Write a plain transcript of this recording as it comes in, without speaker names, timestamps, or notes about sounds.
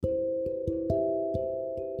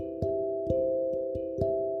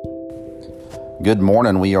Good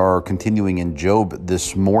morning. We are continuing in Job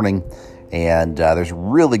this morning, and there's a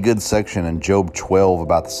really good section in Job 12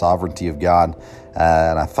 about the sovereignty of God,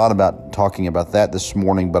 and I thought about talking about that this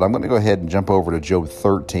morning, but I'm going to go ahead and jump over to Job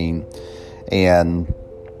 13 and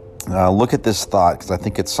look at this thought, because I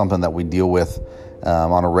think it's something that we deal with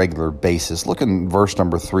on a regular basis. Look in verse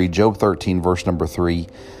number 3, Job 13, verse number 3.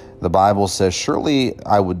 The Bible says, "Surely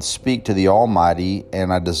I would speak to the Almighty,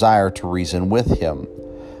 and I desire to reason with him.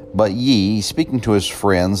 But ye," speaking to his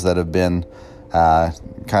friends that have been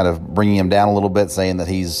kind of bringing him down a little bit, saying that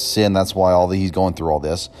he's sinned, that's why he's going through all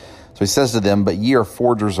this. So he says to them, "But ye are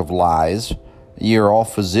forgers of lies, ye are all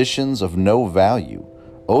physicians of no value.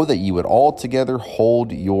 Oh, that ye would altogether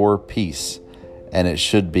hold your peace, and it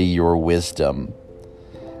should be your wisdom."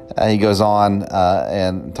 He goes on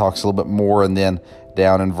and talks a little bit more, and then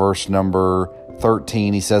down in verse number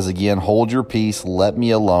 13, he says again, "Hold your peace, let me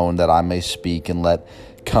alone, that I may speak, and let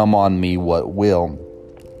come on me what will."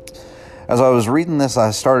 As I was reading this,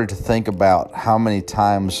 I started to think about how many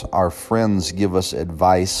times our friends give us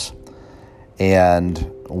advice and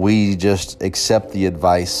we just accept the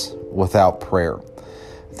advice without prayer.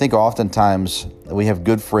 I think oftentimes we have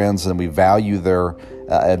good friends and we value their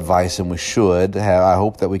advice, and we should. I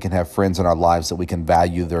hope that we can have friends in our lives that we can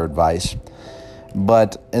value their advice.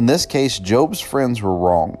 But in this case, Job's friends were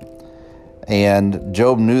wrong, and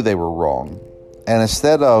Job knew they were wrong. And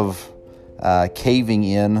instead of caving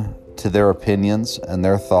in to their opinions and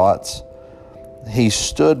their thoughts, he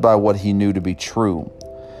stood by what he knew to be true.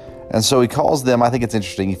 And so he calls them, I think it's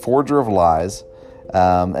interesting, forger of lies.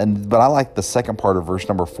 But I like the second part of verse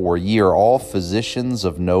number 4. "Ye are all physicians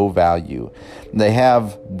of no value." They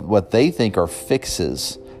have what they think are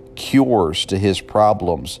fixes, cures to his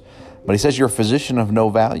problems. But he says, "You're a physician of no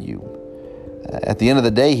value." At the end of the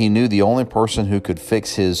day, he knew the only person who could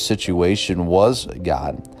fix his situation was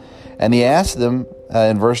God. And he asked them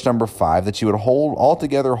in verse number 5 that you would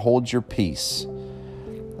altogether hold your peace.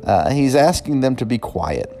 He's asking them to be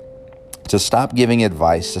quiet, to stop giving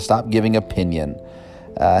advice, to stop giving opinion.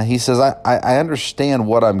 He says, I understand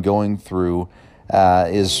what I'm going through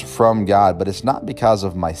is from God, but it's not because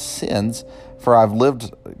of my sins, for I've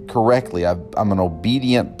lived correctly. I'm an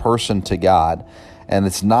obedient person to God. And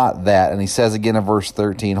it's not that. And he says again in verse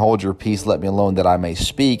 13, "Hold your peace, let me alone, that I may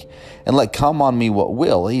speak, and let come on me what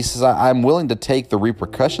will." He says, I'm willing to take the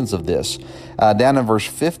repercussions of this. Down in verse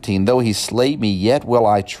 15, "Though he slay me, yet will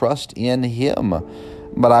I trust in him,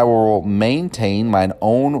 but I will maintain mine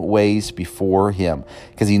own ways before him."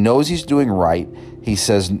 Because he knows he's doing right. He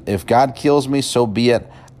says, if God kills me, so be it.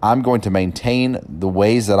 I'm going to maintain the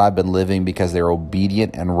ways that I've been living because they're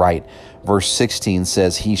obedient and right. Verse 16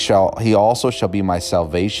 says, He also shall be my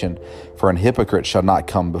salvation, for an hypocrite shall not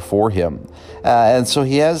come before him." And so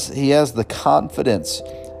he has the confidence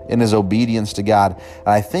in his obedience to God.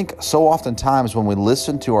 And I think so oftentimes when we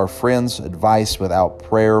listen to our friends' advice without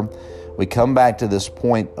prayer, we come back to this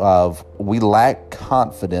point of we lack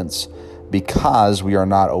confidence because we are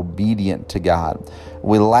not obedient to God.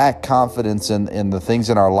 We lack confidence in the things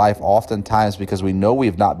in our life oftentimes because we know we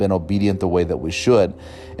have not been obedient the way that we should.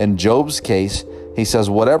 In Job's case, he says,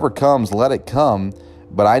 whatever comes, let it come,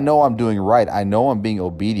 but I know I'm doing right. I know I'm being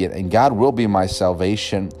obedient, and God will be my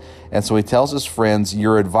salvation. And so he tells his friends,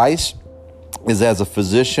 your advice is as a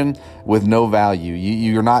physician with no value.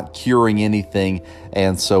 You're not curing anything,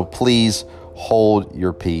 and so please hold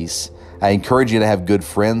your peace. I encourage you to have good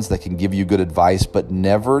friends that can give you good advice, but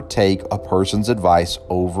never take a person's advice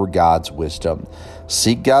over God's wisdom.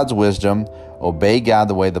 Seek God's wisdom, obey God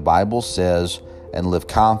the way the Bible says, and live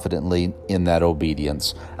confidently in that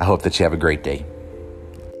obedience. I hope that you have a great day.